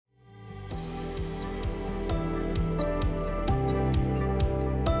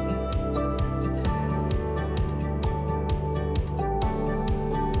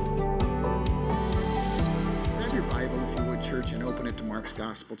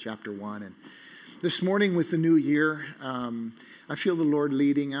Gospel, chapter 1. And this morning with the new year, I feel the Lord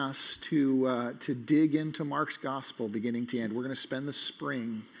leading us to dig into Mark's Gospel beginning to end. We're going to spend the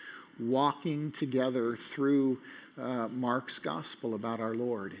spring walking together through Mark's Gospel about our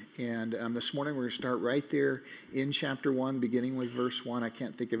Lord. And this morning we're going to start right there in chapter 1, beginning with verse 1. I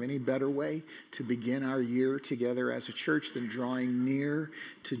can't think of any better way to begin our year together as a church than drawing near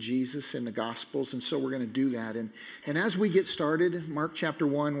to Jesus in the Gospels. And so we're going to do that. And as we get started, Mark chapter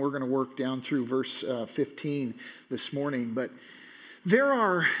 1, we're going to work down through verse 15 this morning. But there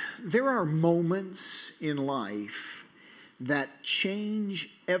are moments in life that change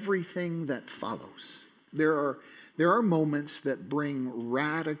everything that follows. There are moments that bring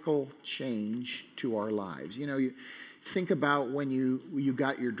radical change to our lives. You know, you think about when you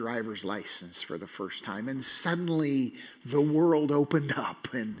got your driver's license for the first time and suddenly the world opened up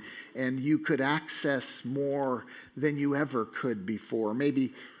and you could access more than you ever could before.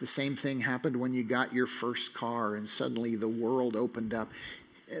 Maybe the same thing happened when you got your first car and suddenly the world opened up.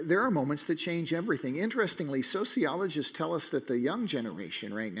 There are moments that change everything. Interestingly, sociologists tell us that the young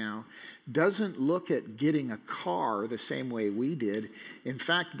generation right now doesn't look at getting a car the same way we did. In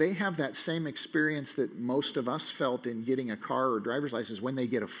fact, they have that same experience that most of us felt in getting a car or driver's license when they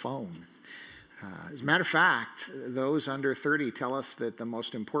get a phone. As a matter of fact, those under 30 tell us that the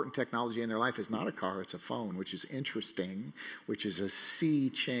most important technology in their life is not a car, it's a phone, which is interesting, which is a sea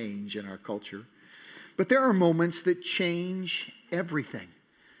change in our culture. But there are moments that change everything.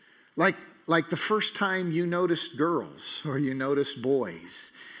 Like the first time you noticed girls or you noticed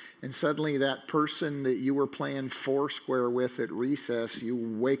boys, and suddenly that person that you were playing Foursquare with at recess, you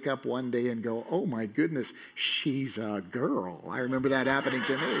wake up one day and go, oh my goodness, she's a girl. I remember that happening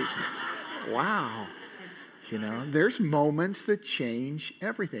to me. Wow. You know, there's moments that change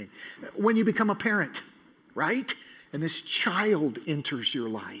everything. When you become a parent, right? And this child enters your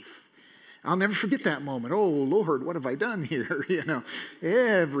life. I'll never forget that moment. Oh, Lord, what have I done here? You know,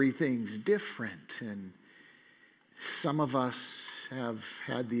 everything's different. And some of us have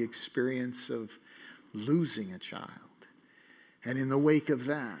had the experience of losing a child. And in the wake of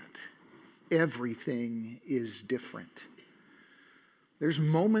that, everything is different. There's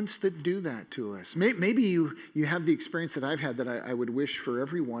moments that do that to us. Maybe you have the experience that I've had that I would wish for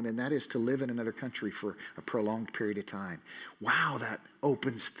everyone, and that is to live in another country for a prolonged period of time. Wow, that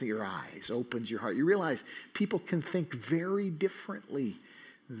opens your eyes, opens your heart. You realize people can think very differently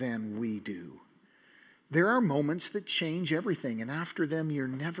than we do. There are moments that change everything, and after them, you're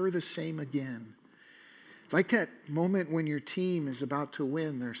never the same again. Like that moment when your team is about to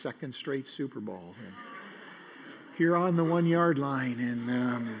win their second straight Super Bowl. You're on the 1 yard line,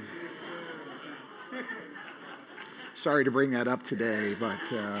 and sorry to bring that up today,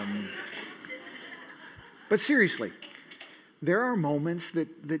 but seriously, there are moments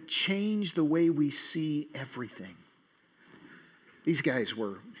that change the way we see everything. These guys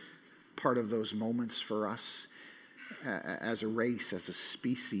were part of those moments for us as a race, as a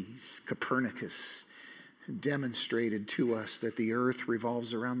species. Copernicus demonstrated to us that the earth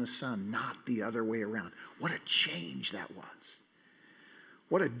revolves around the sun, not the other way around. What a change that was.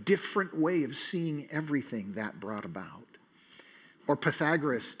 What a different way of seeing everything that brought about. Or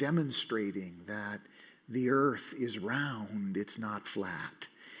Pythagoras demonstrating that the earth is round, it's not flat.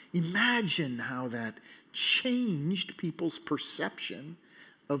 Imagine how that changed people's perception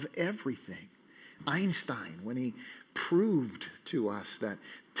of everything. Einstein, when he proved to us that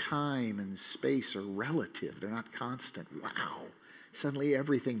time and space are relative. They're not constant. Wow. Suddenly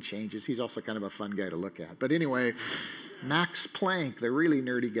everything changes. He's also kind of a fun guy to look at. But anyway, Max Planck, the really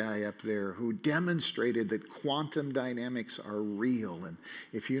nerdy guy up there, who demonstrated that quantum dynamics are real. And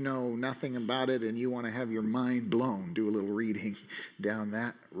if you know nothing about it and you want to have your mind blown, do a little reading down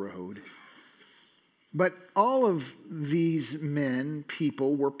that road. But all of these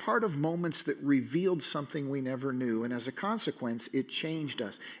people, were part of moments that revealed something we never knew. And as a consequence, it changed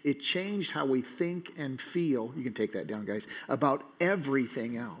us. It changed how we think and feel, you can take that down, guys, about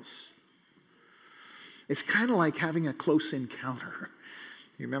everything else. It's kind of like having a close encounter.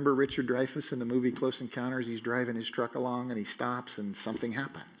 You remember Richard Dreyfuss in the movie Close Encounters? He's driving his truck along and he stops and something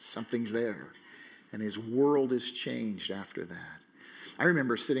happens. Something's there. And his world is changed after that. I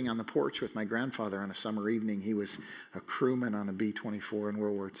remember sitting on the porch with my grandfather on a summer evening. He was a crewman on a B-24 in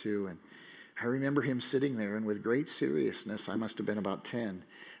World War II. And I remember him sitting there and with great seriousness, I must have been about 10,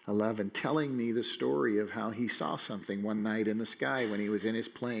 11, telling me the story of how he saw something one night in the sky when he was in his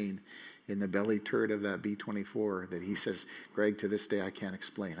plane in the belly turret of that B-24 that he says, Greg, to this day I can't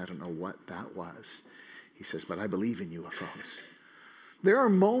explain. I don't know what that was. He says, but I believe in UFOs. There are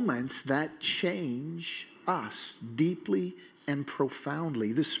moments that change us deeply and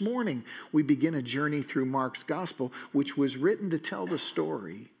profoundly. This morning, we begin a journey through Mark's gospel, which was written to tell the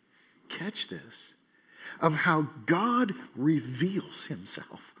story, catch this, of how God reveals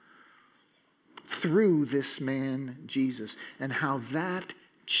himself through this man, Jesus, and how that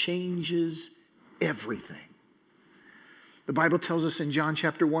changes everything. The Bible tells us in John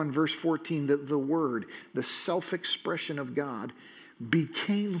chapter 1, verse 14, that the Word, the self-expression of God,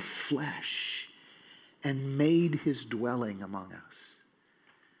 became flesh and made his dwelling among us.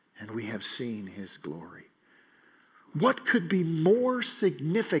 And we have seen his glory. What could be more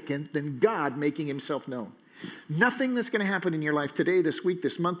significant than God making himself known? Nothing that's going to happen in your life today, this week,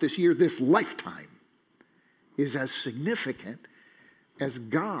 this month, this year, this lifetime is as significant as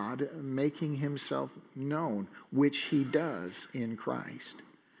God making himself known, which he does in Christ.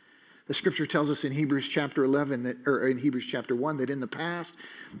 The scripture tells us in Hebrews chapter 11, or in Hebrews chapter 1, that in the past,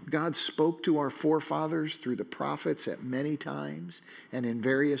 God spoke to our forefathers through the prophets at many times and in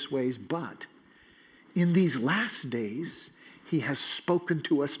various ways, but in these last days, he has spoken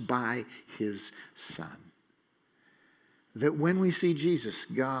to us by his Son. That when we see Jesus,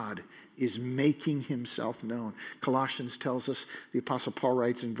 God is making himself known. Colossians tells us, the Apostle Paul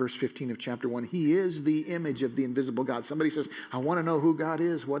writes in verse 15 of chapter 1, he is the image of the invisible God. Somebody says, I want to know who God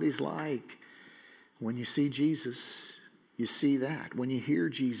is, what he's like. When you see Jesus, you see that. When you hear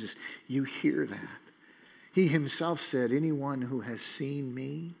Jesus, you hear that. He himself said, anyone who has seen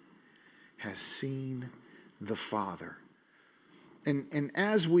me has seen the Father. And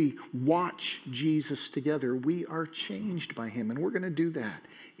as we watch Jesus together, we are changed by him. And we're going to do that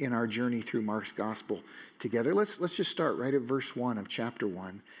in our journey through Mark's gospel together. Let's just start right at verse 1 of chapter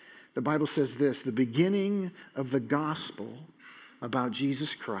 1. The Bible says this, the beginning of the gospel about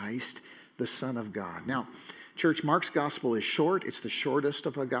Jesus Christ, the Son of God. Now, church, Mark's gospel is short. It's the shortest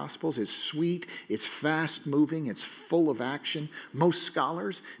of the gospels. It's sweet. It's fast-moving. It's full of action. Most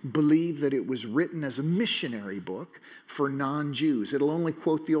scholars believe that it was written as a missionary book for non-Jews. It'll only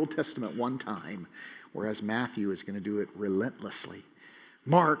quote the Old Testament one time, whereas Matthew is going to do it relentlessly.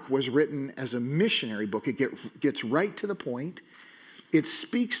 Mark was written as a missionary book. It gets right to the point. It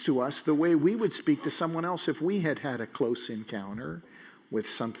speaks to us the way we would speak to someone else if we had had a close encounter with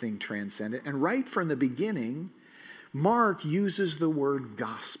something transcendent. And right from the beginning, Mark uses the word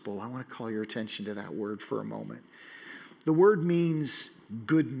gospel. I want to call your attention to that word for a moment. The word means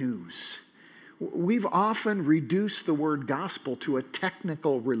good news. We've often reduced the word gospel to a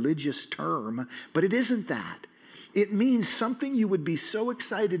technical religious term, but it isn't that. It means something you would be so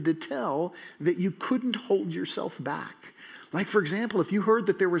excited to tell that you couldn't hold yourself back. Like, for example, if you heard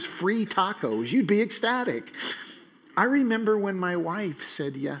that there was free tacos, you'd be ecstatic. I remember when my wife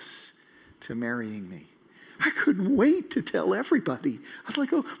said yes to marrying me. I couldn't wait to tell everybody. I was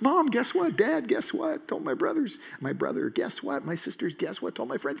like, oh, Mom, guess what? Dad, guess what? Told my brother, guess what? My sisters, guess what? Told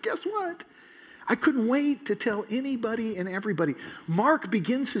my friends, guess what? I couldn't wait to tell anybody and everybody. Mark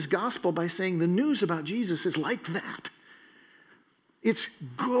begins his gospel by saying the news about Jesus is like that. It's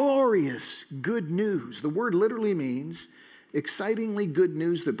glorious good news. The word literally means excitingly good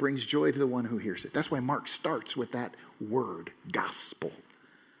news that brings joy to the one who hears it. That's why Mark starts with that word, gospel.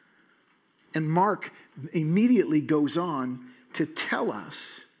 And Mark immediately goes on to tell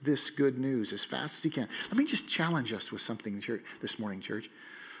us this good news as fast as he can. Let me just challenge us with something this morning, church.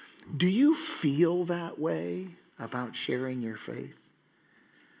 Do you feel that way about sharing your faith?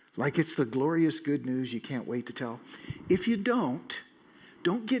 Like it's the glorious good news you can't wait to tell? If you don't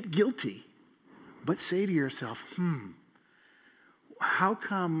get guilty, but say to yourself, how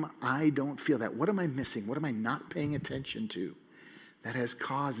come I don't feel that? What am I missing? What am I not paying attention to that has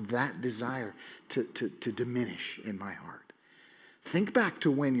caused that desire to diminish in my heart? Think back to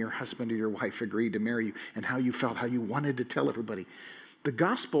when your husband or your wife agreed to marry you and how you felt, how you wanted to tell everybody. The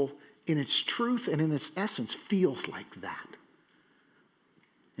gospel, in its truth and in its essence, feels like that.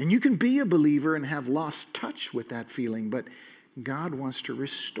 And you can be a believer and have lost touch with that feeling, but God wants to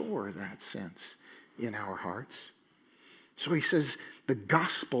restore that sense in our hearts. So he says the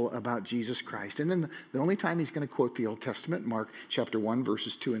gospel about Jesus Christ. And then the only time he's going to quote the Old Testament, Mark chapter 1,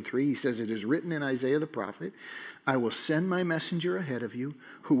 verses 2 and 3, he says, it is written in Isaiah the prophet, I will send my messenger ahead of you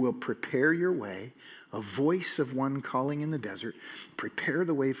who will prepare your way, a voice of one calling in the desert, prepare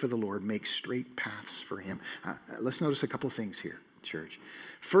the way for the Lord, make straight paths for him. Let's notice a couple of things here, church.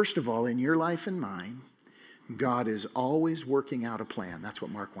 First of all, in your life and mine, God is always working out a plan. That's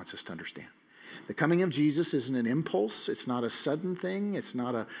what Mark wants us to understand. The coming of Jesus isn't an impulse. It's not a sudden thing. It's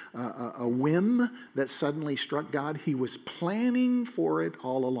not a whim that suddenly struck God. He was planning for it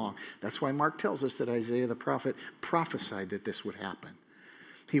all along. That's why Mark tells us that Isaiah the prophet prophesied that this would happen.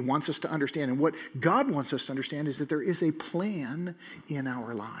 He wants us to understand. And what God wants us to understand is that there is a plan in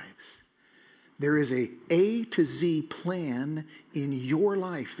our lives. There is A to Z plan in your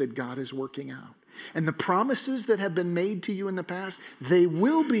life that God is working out. And the promises that have been made to you in the past, they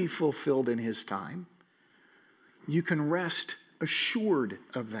will be fulfilled in His time. You can rest assured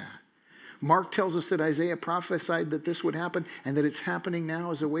of that. Mark tells us that Isaiah prophesied that this would happen and that it's happening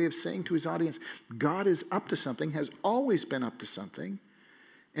now as a way of saying to his audience, God is up to something, has always been up to something,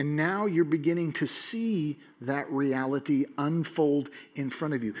 and now you're beginning to see that reality unfold in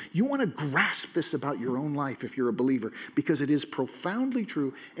front of you. You want to grasp this about your own life if you're a believer, because it is profoundly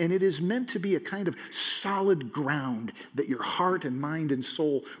true, and it is meant to be a kind of solid ground that your heart and mind and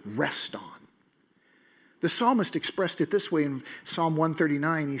soul rest on. The psalmist expressed it this way in Psalm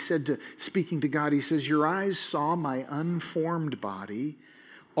 139. He said, speaking to God, he says, your eyes saw my unformed body.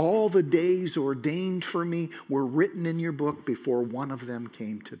 All the days ordained for me were written in your book before one of them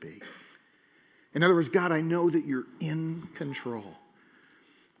came to be. In other words, God, I know that you're in control.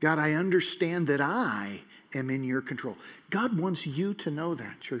 God, I understand that I am in your control. God wants you to know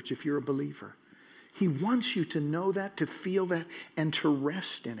that, church, if you're a believer. He wants you to know that, to feel that, and to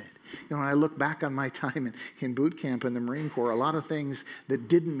rest in it. You know, when I look back on my time in boot camp in the Marine Corps, a lot of things that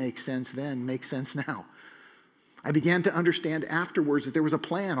didn't make sense then make sense now. I began to understand afterwards that there was a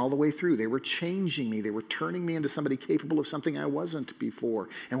plan all the way through. They were changing me. They were turning me into somebody capable of something I wasn't before.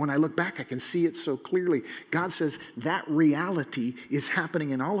 And when I look back, I can see it so clearly. God says that reality is happening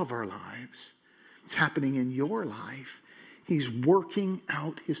in all of our lives. It's happening in your life. He's working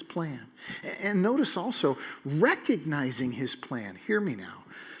out His plan. And notice also, recognizing His plan, hear me now,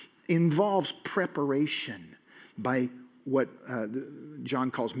 involves preparation by what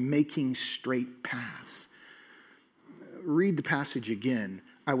John calls making straight paths. Read the passage again.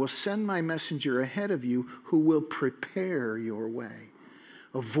 I will send my messenger ahead of you who will prepare your way.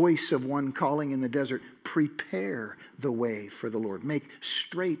 A voice of one calling in the desert, prepare the way for the Lord. Make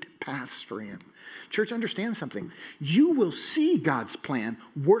straight paths for Him. Church, understand something. You will see God's plan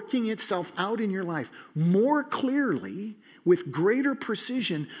working itself out in your life more clearly, with greater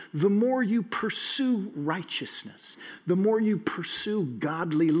precision, the more you pursue righteousness, the more you pursue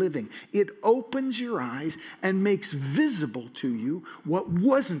godly living. It opens your eyes and makes visible to you what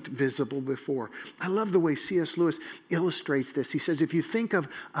wasn't visible before. I love the way C.S. Lewis illustrates this. He says, if you think of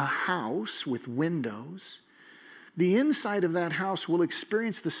a house with windows, the inside of that house will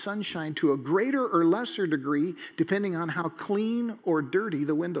experience the sunshine to a greater or lesser degree, depending on how clean or dirty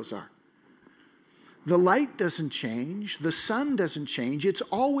the windows are. The light doesn't change. The sun doesn't change. It's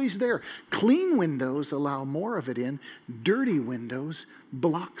always there. Clean windows allow more of it in. Dirty windows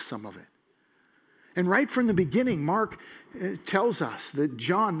block some of it. And right from the beginning, Mark tells us that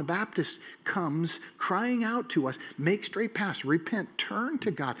John the Baptist comes crying out to us, make straight paths, repent, turn to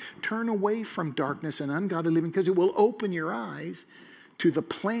God, turn away from darkness and ungodly living, because it will open your eyes to the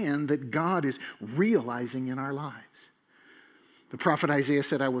plan that God is realizing in our lives. The prophet Isaiah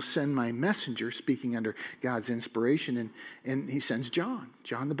said, I will send my messenger, speaking under God's inspiration, and he sends John.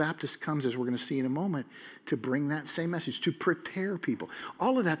 John the Baptist comes, as we're going to see in a moment, to bring that same message, to prepare people.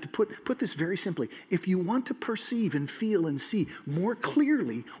 All of that, to put this very simply, if you want to perceive and feel and see more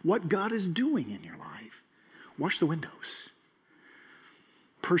clearly what God is doing in your life, wash the windows.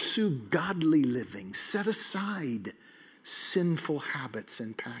 Pursue godly living. Set aside sinful habits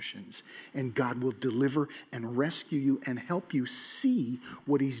and passions, and God will deliver and rescue you and help you see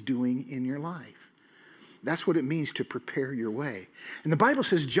what He's doing in your life. That's what it means to prepare your way. And the Bible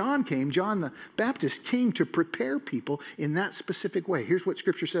says John the Baptist came to prepare people in that specific way. Here's what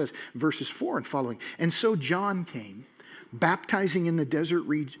Scripture says, verses 4 and following. And so John came, baptizing in the desert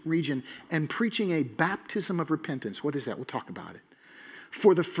region and preaching a baptism of repentance. What is that? We'll talk about it.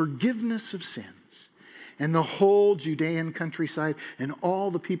 For the forgiveness of sins. And the whole Judean countryside and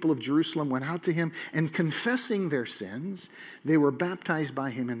all the people of Jerusalem went out to him, and confessing their sins, they were baptized by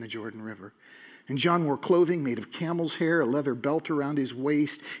him in the Jordan River. And John wore clothing made of camel's hair, a leather belt around his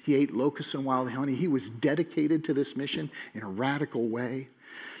waist. He ate locusts and wild honey. He was dedicated to this mission in a radical way.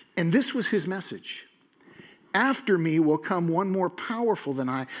 And this was his message. After me will come one more powerful than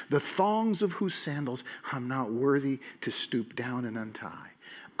I, the thongs of whose sandals I'm not worthy to stoop down and untie.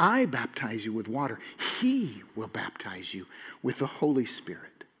 I baptize you with water. He will baptize you with the Holy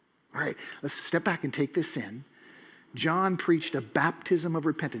Spirit. All right, let's step back and take this in. John preached a baptism of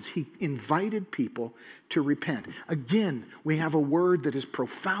repentance. He invited people to repent. Again, we have a word that is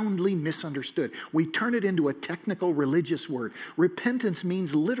profoundly misunderstood. We turn it into a technical religious word. Repentance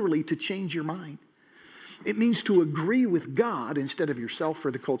means literally to change your mind. It means to agree with God instead of yourself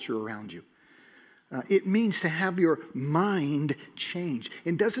or the culture around you. It means to have your mind changed.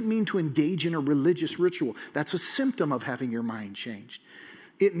 It doesn't mean to engage in a religious ritual. That's a symptom of having your mind changed.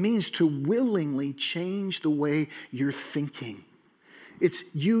 It means to willingly change the way you're thinking. It's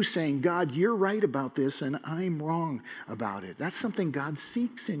you saying, God, you're right about this and I'm wrong about it. That's something God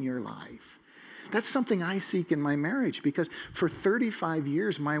seeks in your life. That's something I seek in my marriage because for 35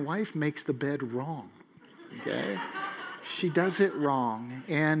 years, my wife makes the bed wrong. Okay? She does it wrong,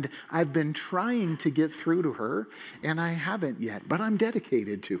 and I've been trying to get through to her, and I haven't yet, but I'm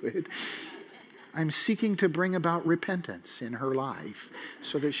dedicated to it. I'm seeking to bring about repentance in her life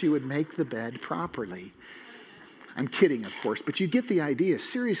so that she would make the bed properly. I'm kidding, of course, but you get the idea.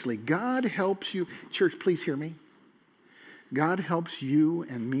 Seriously, God helps you. Church, please hear me. God helps you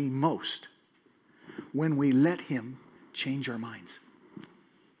and me most when we let him change our minds.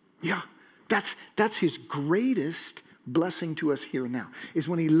 Yeah, that's his greatest blessing to us here and now, is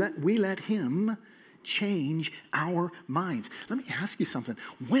when we let him change our minds. Let me ask you something.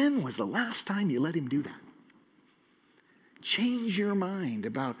 When was the last time you let him do that? Change your mind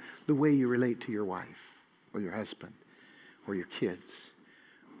about the way you relate to your wife or your husband or your kids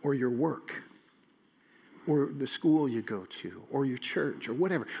or your work or the school you go to or your church or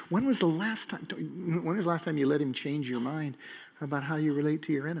whatever. When was the last time you let him change your mind about how you relate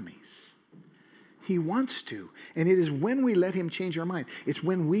to your enemies? He wants to. And it is when we let him change our mind. It's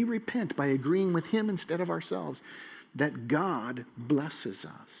when we repent by agreeing with him instead of ourselves that God blesses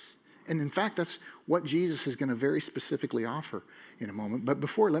us. And in fact, that's what Jesus is going to very specifically offer in a moment. But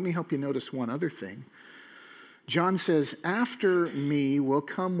before, let me help you notice one other thing. John says, after me will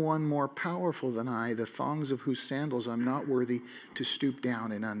come one more powerful than I, the thongs of whose sandals I'm not worthy to stoop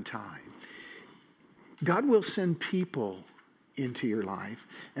down and untie. God will send people into your life,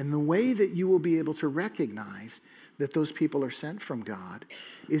 and the way that you will be able to recognize that those people are sent from God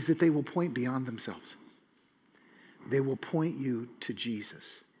is that they will point beyond themselves. They will point you to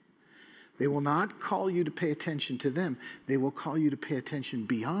Jesus. They will not call you to pay attention to them. They will call you to pay attention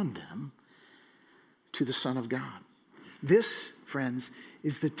beyond them to the Son of God. This, friends,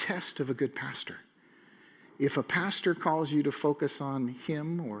 is the test of a good pastor. If a pastor calls you to focus on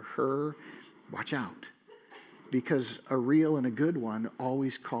him or her, watch out. Because a real and a good one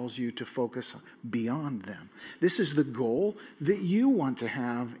always calls you to focus beyond them. This is the goal that you want to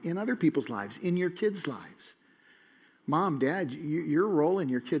have in other people's lives, in your kids' lives. Mom, Dad, your role in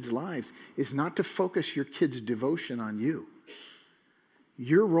your kids' lives is not to focus your kids' devotion on you.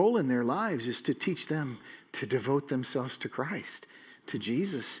 Your role in their lives is to teach them to devote themselves to Christ, to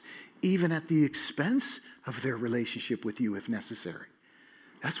Jesus, even at the expense of their relationship with you if necessary.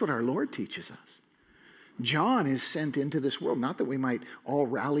 That's what our Lord teaches us. John is sent into this world, not that we might all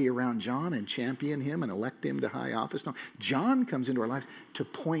rally around John and champion him and elect him to high office. No, John comes into our lives to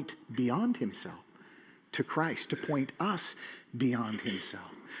point beyond himself to Christ, to point us beyond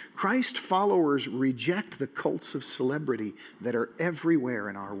himself. Christ followers reject the cults of celebrity that are everywhere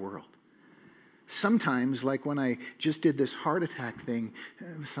in our world. Sometimes, like when I just did this heart attack thing,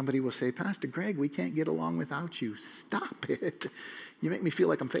 somebody will say, Pastor Greg, we can't get along without you. Stop it. You make me feel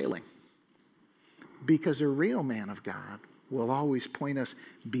like I'm failing. Because a real man of God will always point us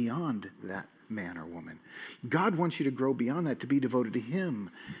beyond that man or woman. God wants you to grow beyond that, to be devoted to him,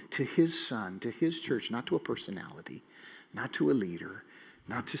 to his son, to his church, not to a personality, not to a leader,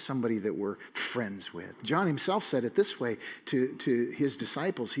 not to somebody that we're friends with. John himself said it this way to his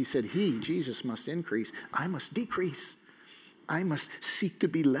disciples. He said, he, Jesus, must increase. I must decrease. I must seek to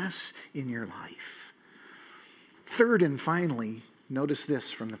be less in your life. Third and finally, notice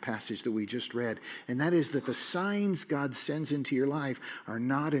this from the passage that we just read, and that is that the signs God sends into your life are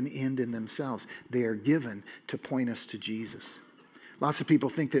not an end in themselves. They are given to point us to Jesus. Lots of people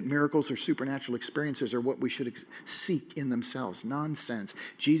think that miracles or supernatural experiences are what we should seek in themselves. Nonsense.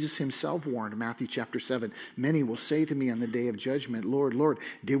 Jesus himself warned, Matthew chapter 7, many will say to me on the day of judgment, Lord, Lord,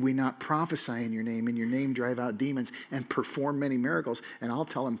 did we not prophesy in your name drive out demons, and perform many miracles? And I'll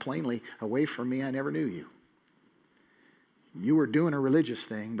tell them plainly, away from me, I never knew you. You were doing a religious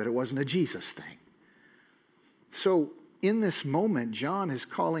thing, but it wasn't a Jesus thing. So in this moment, John is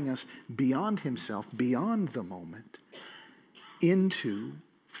calling us beyond himself, beyond the moment, into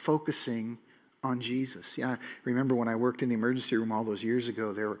focusing on Jesus. Yeah, I remember when I worked in the emergency room all those years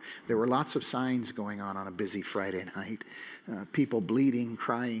ago, there were lots of signs going on a busy Friday night. People bleeding,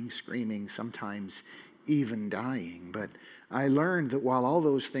 crying, screaming, sometimes even dying. But I learned that while all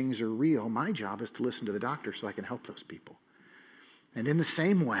those things are real, my job is to listen to the doctor so I can help those people. And in the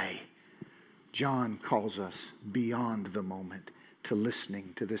same way, John calls us beyond the moment, to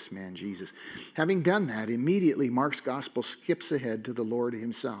listening to this man, Jesus. Having done that, immediately Mark's gospel skips ahead to the Lord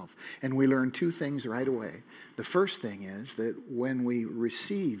himself. And we learn two things right away. The first thing is that when we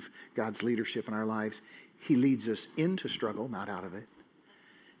receive God's leadership in our lives, he leads us into struggle, not out of it.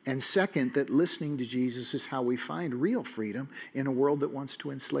 And second, that listening to Jesus is how we find real freedom in a world that wants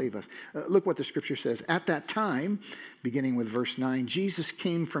to enslave us. Look what the scripture says. At that time, beginning with verse 9, Jesus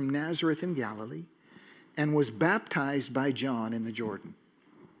came from Nazareth in Galilee and was baptized by John in the Jordan.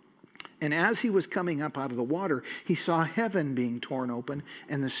 And as he was coming up out of the water, he saw heaven being torn open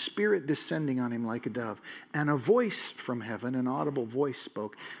and the Spirit descending on him like a dove. And a voice from heaven, an audible voice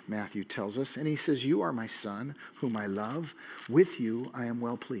spoke, Matthew tells us. And he says, "You are my Son, whom I love. With you I am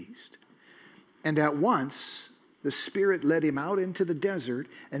well pleased." And at once the Spirit led him out into the desert,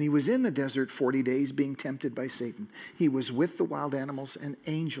 and he was in the desert 40 days being tempted by Satan. He was with the wild animals, and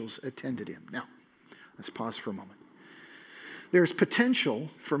angels attended him. Now, let's pause for a moment. There's potential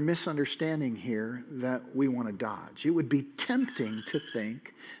for misunderstanding here that we want to dodge. It would be tempting to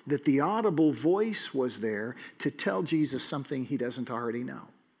think that the audible voice was there to tell Jesus something he doesn't already know.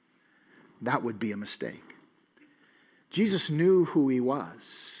 That would be a mistake. Jesus knew who he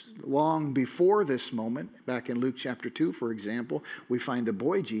was. Long before this moment, back in Luke chapter 2, for example, we find the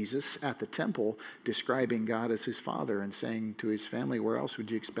boy Jesus at the temple describing God as his Father and saying to his family, "Where else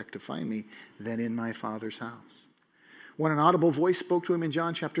would you expect to find me than in my Father's house?" When an audible voice spoke to him in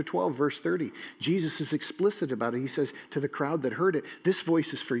John chapter 12, verse 30, Jesus is explicit about it. He says to the crowd that heard it, "This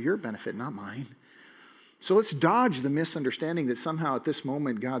voice is for your benefit, not mine." So let's dodge the misunderstanding that somehow at this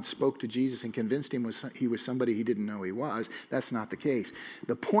moment God spoke to Jesus and convinced him he was somebody he didn't know he was. That's not the case.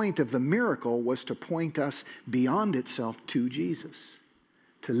 The point of the miracle was to point us beyond itself to Jesus,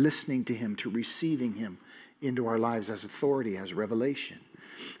 to listening to him, to receiving him into our lives as authority, as revelation.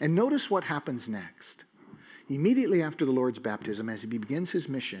 And notice what happens next. Immediately after the Lord's baptism, as he begins his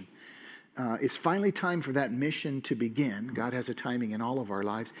mission, it's finally time for that mission to begin. God has a timing in all of our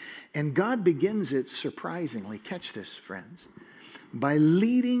lives. And God begins it surprisingly, catch this, friends, by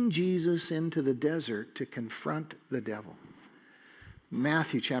leading Jesus into the desert to confront the devil.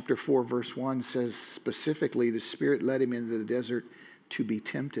 Matthew chapter 4, verse 1 says specifically, the Spirit led him into the desert to be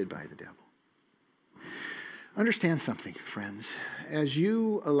tempted by the devil. Understand something, friends. As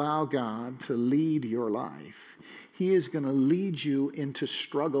you allow God to lead your life, he is going to lead you into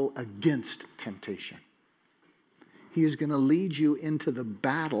struggle against temptation. He is going to lead you into the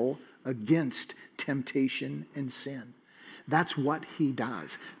battle against temptation and sin. That's what he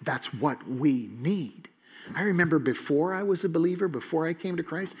does. That's what we need. I remember before I was a believer, before I came to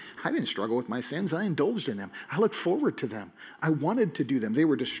Christ, I didn't struggle with my sins. I indulged in them. I looked forward to them. I wanted to do them. They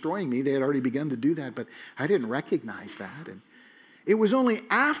were destroying me. They had already begun to do that, but I didn't recognize that. And it was only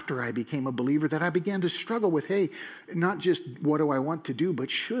after I became a believer that I began to struggle with, hey, not just what do I want to do, but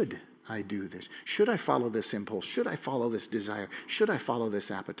should I do this? Should I follow this impulse? Should I follow this desire? Should I follow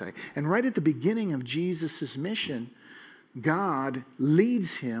this appetite? And right at the beginning of Jesus' mission, God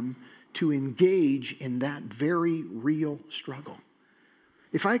leads him to engage in that very real struggle.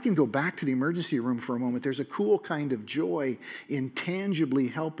 If I can go back to the emergency room for a moment, there's a cool kind of joy in tangibly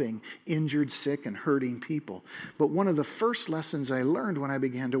helping injured, sick, and hurting people. But one of the first lessons I learned when I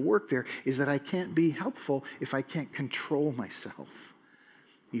began to work there is that I can't be helpful if I can't control myself,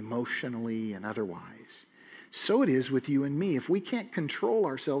 emotionally and otherwise. So it is with you and me. If we can't control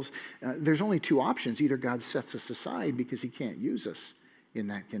ourselves, there's only two options. Either God sets us aside because he can't use us in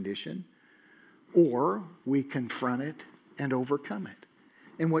that condition, or we confront it and overcome it.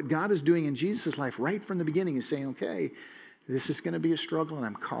 And what God is doing in Jesus' life right from the beginning is saying, okay, this is going to be a struggle, and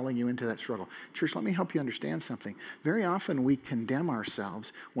I'm calling you into that struggle. Church, let me help you understand something. Very often we condemn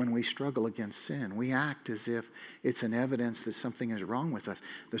ourselves when we struggle against sin. We act as if it's an evidence that something is wrong with us.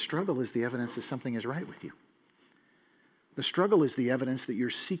 The struggle is the evidence that something is right with you. The struggle is the evidence that you're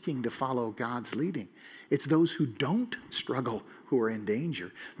seeking to follow God's leading. It's those who don't struggle who are in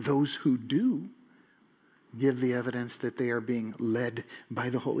danger. Those who do give the evidence that they are being led by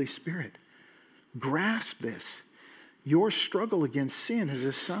the Holy Spirit. Grasp this. Your struggle against sin is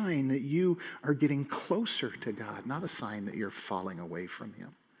a sign that you are getting closer to God, not a sign that you're falling away from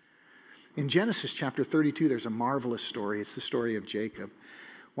him. In Genesis chapter 32, there's a marvelous story. It's the story of Jacob,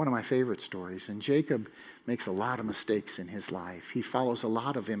 one of my favorite stories. And Jacob makes a lot of mistakes in his life. He follows a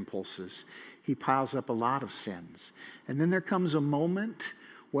lot of impulses. He piles up a lot of sins. And then there comes a moment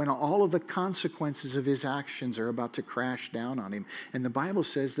when all of the consequences of his actions are about to crash down on him. And the Bible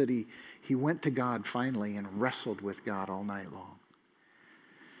says that he went to God finally and wrestled with God all night long.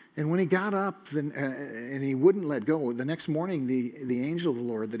 And when he got up and he wouldn't let go, the next morning the angel of the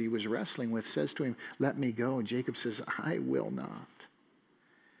Lord that he was wrestling with says to him, let me go. And Jacob says, I will not.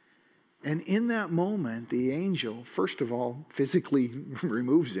 And in that moment, the angel, first of all, physically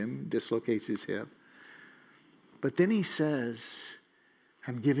removes him, dislocates his hip. But then he says,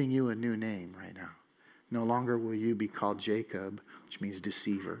 I'm giving you a new name right now. No longer will you be called Jacob, which means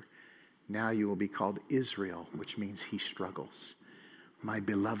deceiver. Now you will be called Israel, which means he struggles. My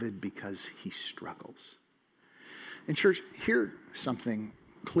beloved, because he struggles. And church, hear something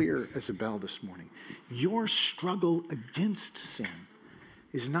clear as a bell this morning. Your struggle against sin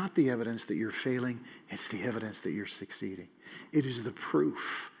is not the evidence that you're failing. It's the evidence that you're succeeding. It is the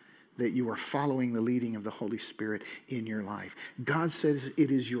proof that you are following the leading of the Holy Spirit in your life. God says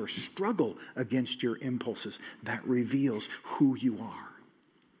it is your struggle against your impulses that reveals who you are.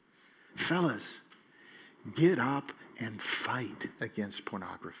 Fellas, get up and fight against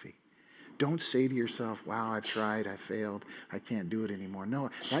pornography. Don't say to yourself, wow, I've tried, I failed, I can't do it anymore.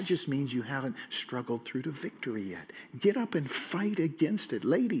 No, that just means you haven't struggled through to victory yet. Get up and fight against it.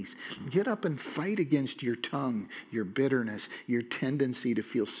 Ladies, get up and fight against your tongue, your bitterness, your tendency to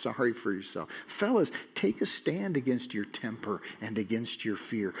feel sorry for yourself. Fellas, take a stand against your temper and against your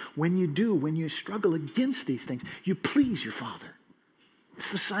fear. When you do, when you struggle against these things, you please your Father.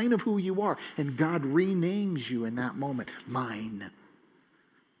 It's the sign of who you are. And God renames you in that moment. Mine.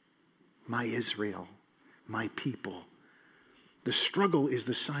 My Israel. My people. The struggle is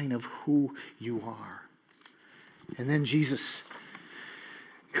the sign of who you are. And then Jesus,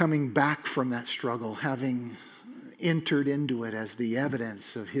 coming back from that struggle, having entered into it as the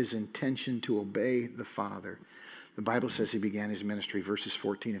evidence of his intention to obey the Father. The Bible says he began his ministry, verses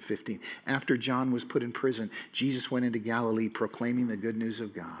 14 and 15. After John was put in prison, Jesus went into Galilee proclaiming the good news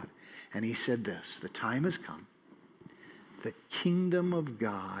of God. And he said this, the time has come. The kingdom of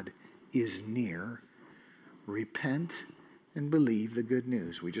God is near. Repent and believe the good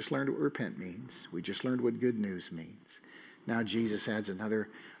news. We just learned what repent means. We just learned what good news means. Now Jesus adds another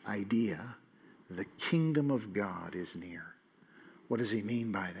idea. The kingdom of God is near. What does he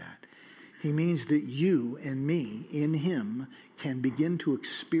mean by that? He means that you and me in him can begin to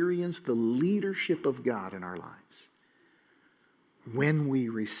experience the leadership of God in our lives when we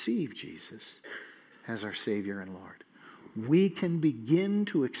receive Jesus as our Savior and Lord. We can begin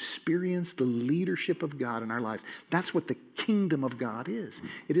to experience the leadership of God in our lives. That's what the kingdom of God is.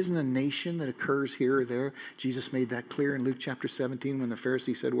 It isn't a nation that occurs here or there. Jesus made that clear in Luke chapter 17 when the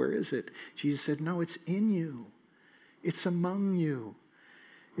Pharisee said, where is it? Jesus said, no, it's in you. It's among you.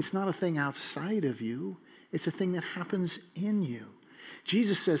 It's not a thing outside of you. It's a thing that happens in you.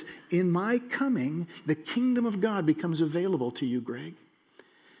 Jesus says, in my coming, the kingdom of God becomes available to you, Greg.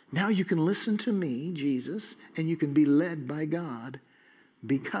 Now you can listen to me, Jesus, and you can be led by God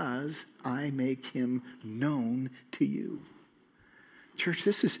because I make him known to you. Church,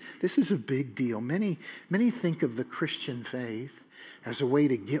 this is a big deal. Many think of the Christian faith as a way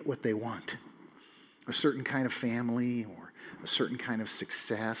to get what they want. A certain kind of family, or a certain kind of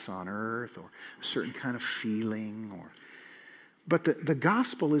success on earth, or a certain kind of feeling. But the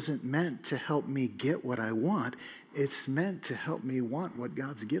gospel isn't meant to help me get what I want. It's meant to help me want what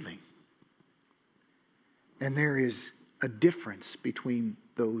God's giving. And there is a difference between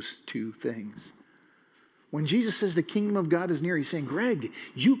those two things. When Jesus says the kingdom of God is near, he's saying, Greg,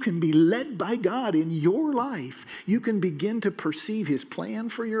 you can be led by God in your life. You can begin to perceive his plan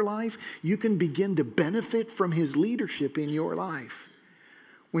for your life. You can begin to benefit from his leadership in your life.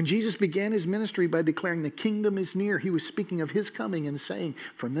 When Jesus began his ministry by declaring the kingdom is near, he was speaking of his coming and saying,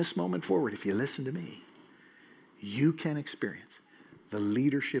 from this moment forward, if you listen to me, you can experience the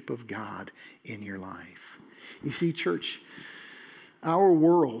leadership of God in your life. You see, church, our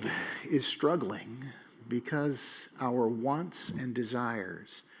world is struggling because our wants and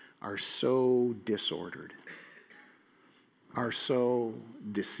desires are so disordered, are so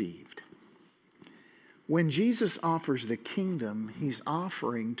deceived. When Jesus offers the kingdom, he's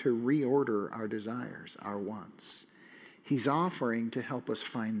offering to reorder our desires, our wants. He's offering to help us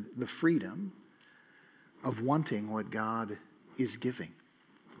find the freedom of wanting what God is giving.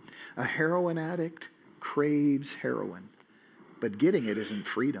 A heroin addict craves heroin, but getting it isn't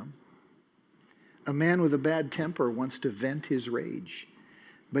freedom. A man with a bad temper wants to vent his rage,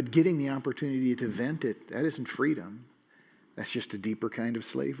 but getting the opportunity to vent it, that isn't freedom. That's just a deeper kind of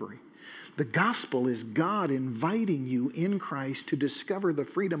slavery. The gospel is God inviting you in Christ to discover the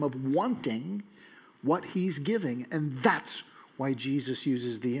freedom of wanting what he's giving. And that's why Jesus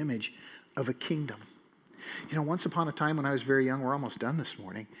uses the image of a kingdom. Once upon a time when I was very young, we're almost done this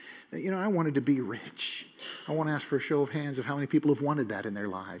morning, I wanted to be rich. I want to ask for a show of hands of how many people have wanted that in their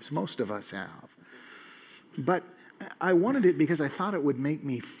lives. Most of us have. But I wanted it because I thought it would make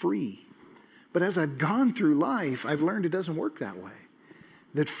me free. But as I've gone through life, I've learned it doesn't work that way.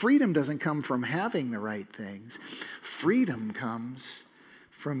 That freedom doesn't come from having the right things. Freedom comes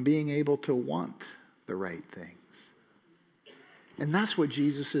from being able to want the right things. And that's what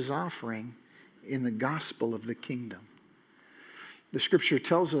Jesus is offering in the gospel of the kingdom. The scripture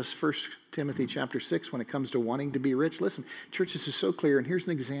tells us, 1 Timothy chapter 6, when it comes to wanting to be rich. Listen, church, this is so clear, and here's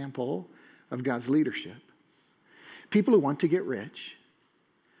an example of God's leadership. People who want to get rich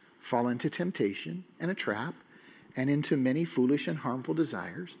fall into temptation and a trap and into many foolish and harmful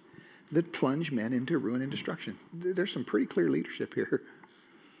desires that plunge men into ruin and destruction. There's some pretty clear leadership here.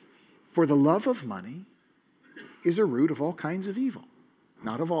 For the love of money is a root of all kinds of evil.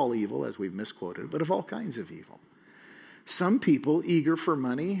 Not of all evil, as we've misquoted, but of all kinds of evil. Some people, eager for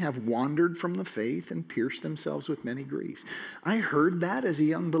money, have wandered from the faith and pierced themselves with many griefs. I heard that as a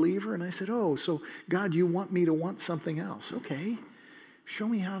young believer, and I said, oh, so God, you want me to want something else. Okay, show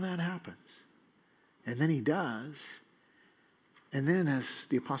me how that happens. And then he does. And then, as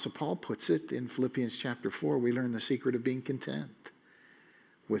the Apostle Paul puts it in Philippians chapter 4, we learn the secret of being content.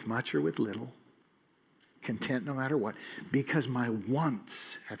 With much or with little. Content no matter what. Because my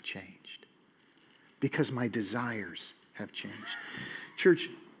wants have changed. Because my desires have changed. Church,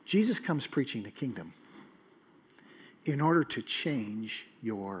 Jesus comes preaching the kingdom in order to change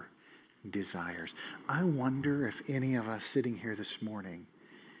your desires. I wonder if any of us sitting here this morning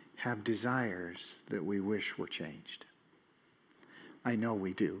have desires that we wish were changed. I know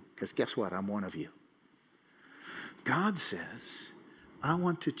we do, because guess what? I'm one of you. God says, I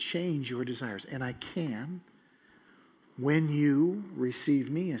want to change your desires, and I can when you receive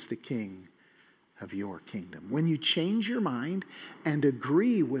me as the king of your kingdom. When you change your mind and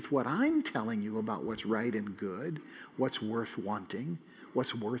agree with what I'm telling you about what's right and good, what's worth wanting,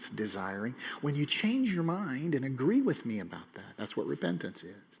 what's worth desiring. When you change your mind and agree with me about that, that's what repentance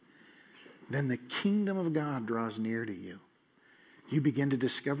is. Then the kingdom of God draws near to you. You begin to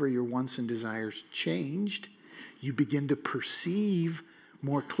discover your wants and desires changed. You begin to perceive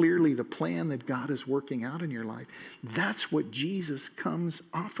more clearly the plan that God is working out in your life. That's what Jesus comes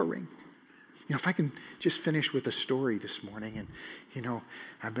offering. If I can just finish with a story this morning. And,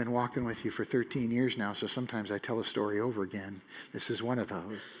 I've been walking with you for 13 years now, so sometimes I tell a story over again. This is one of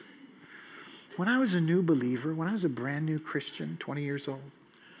those. When I was a new believer, when I was a brand new Christian, 20 years old,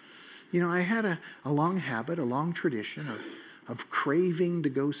 I had a long habit, a long tradition of craving to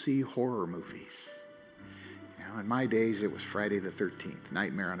go see horror movies. In my days, it was Friday the 13th,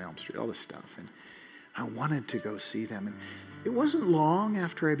 Nightmare on Elm Street, all this stuff. And I wanted to go see them. And it wasn't long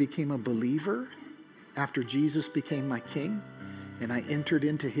after I became a believer, after Jesus became my king, and I entered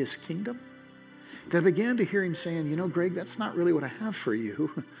into his kingdom, that I began to hear him saying, Greg, that's not really what I have for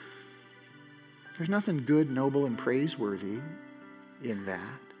you. There's nothing good, noble, and praiseworthy in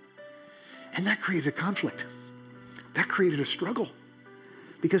that. And that created a conflict. That created a struggle.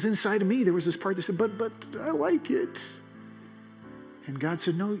 Because inside of me, there was this part that said, but I like it. And God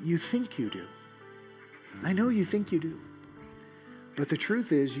said, no, you think you do. I know you think you do. But the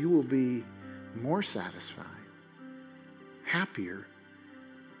truth is, you will be more satisfied, happier,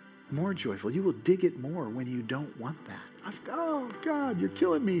 more joyful. You will dig it more when you don't want that. I was, oh, God, you're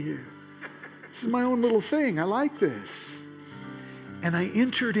killing me here. This is my own little thing. I like this. And I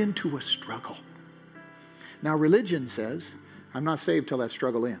entered into a struggle. Now, religion says, I'm not saved till that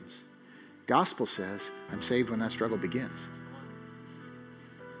struggle ends. Gospel says, I'm saved when that struggle begins.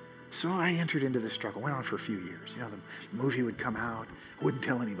 So I entered into this struggle. Went on for a few years. The movie would come out. I wouldn't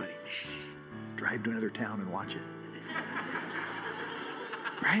tell anybody. Shh. Drive to another town and watch it.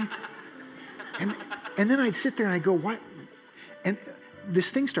 Right? And then I'd sit there and I'd go, what? And this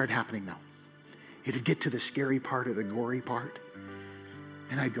thing started happening, though. It'd get to the scary part or the gory part.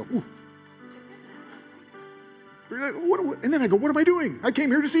 And I'd go, ooh. And then I go, what am I doing? I came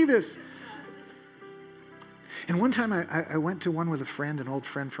here to see this. And one time I went to one with a friend, an old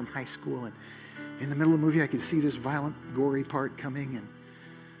friend from high school, and in the middle of the movie I could see this violent, gory part coming,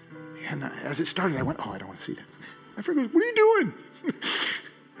 and as it started I went, oh, I don't want to see that. My friend goes, what are you doing?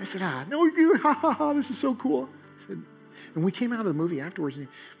 I said, no, ha ha ha, this is so cool. I said, and we came out of the movie afterwards, and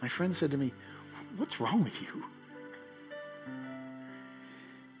my friend said to me, what's wrong with you?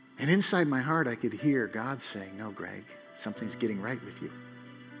 And inside my heart I could hear God saying, no, Greg, something's getting right with you.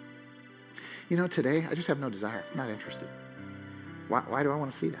 Today, I just have no desire. I'm not interested. Why do I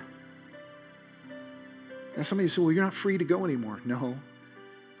want to see that? And some of you say, well, you're not free to go anymore. No,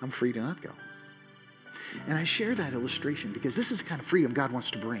 I'm free to not go. And I share that illustration because this is the kind of freedom God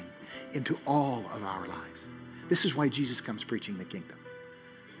wants to bring into all of our lives. This is why Jesus comes preaching the kingdom.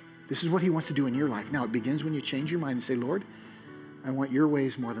 This is what he wants to do in your life. Now, it begins when you change your mind and say, Lord, I want your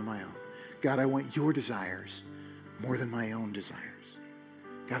ways more than my own. God, I want your desires more than my own desires.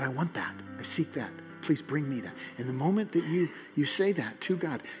 God, I want that. I seek that. Please bring me that. And the moment that you say that to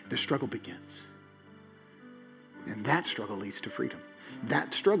God, the struggle begins. And that struggle leads to freedom.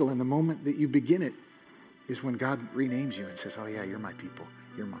 That struggle, in the moment that you begin it, is when God renames you and says, oh yeah, you're my people.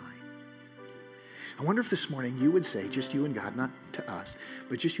 You're mine. I wonder if this morning you would say, just you and God, not to us,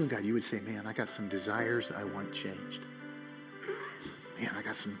 but just you and God, you would say, man, I got some desires I want changed. Man, I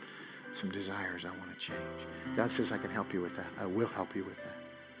got some desires I want to change. God says I can help you with that. I will help you with that.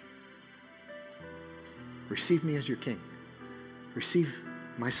 Receive me as your king. Receive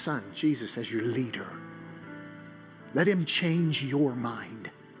my son, Jesus, as your leader. Let him change your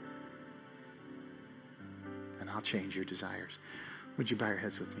mind. And I'll change your desires. Would you bow your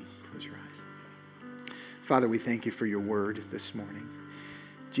heads with me? Close your eyes. Father, we thank you for your word this morning.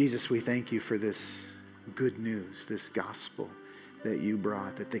 Jesus, we thank you for this good news, this gospel that you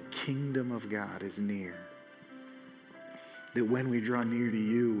brought, that the kingdom of God is near. That when we draw near to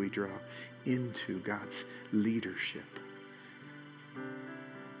you, we draw into God's leadership.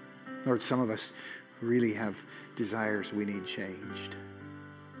 Lord, some of us really have desires we need changed.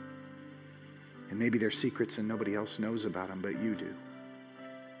 And maybe they're secrets and nobody else knows about them, but you do.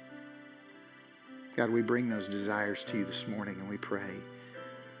 God, we bring those desires to you this morning and we pray.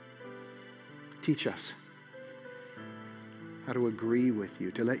 Teach us how to agree with you,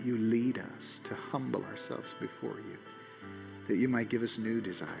 to let you lead us, to humble ourselves before you, that you might give us new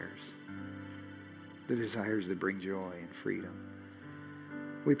desires, the desires that bring joy and freedom.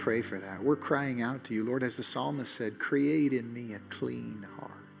 We pray for that. We're crying out to you, Lord, as the psalmist said, create in me a clean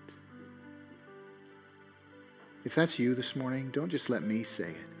heart. If that's you this morning, don't just let me say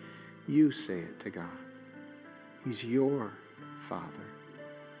it. You say it to God. He's your Father.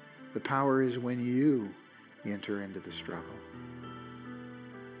 The power is when you enter into the struggle.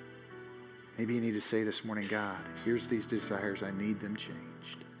 Maybe you need to say this morning, God, here's these desires. I need them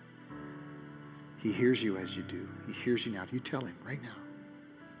changed. He hears you as you do. He hears you now. You tell him right now.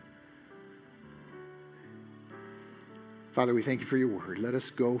 Father, we thank you for your word. Let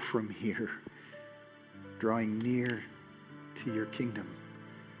us go from here, drawing near to your kingdom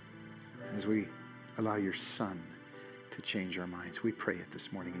as we allow your Son to change our minds. We pray it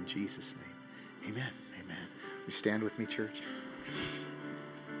this morning in Jesus' name. Amen. Amen. You stand with me, church?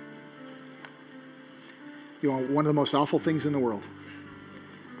 You know, one of the most awful things in the world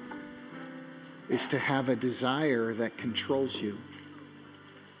is to have a desire that controls you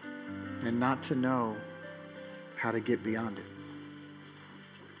and not to know how to get beyond it.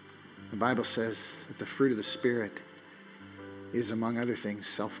 The Bible says that the fruit of the Spirit is, among other things,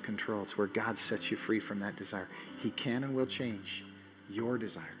 self-control. It's where God sets you free from that desire. He can and will change your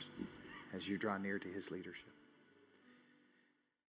desires as you draw near to his leadership.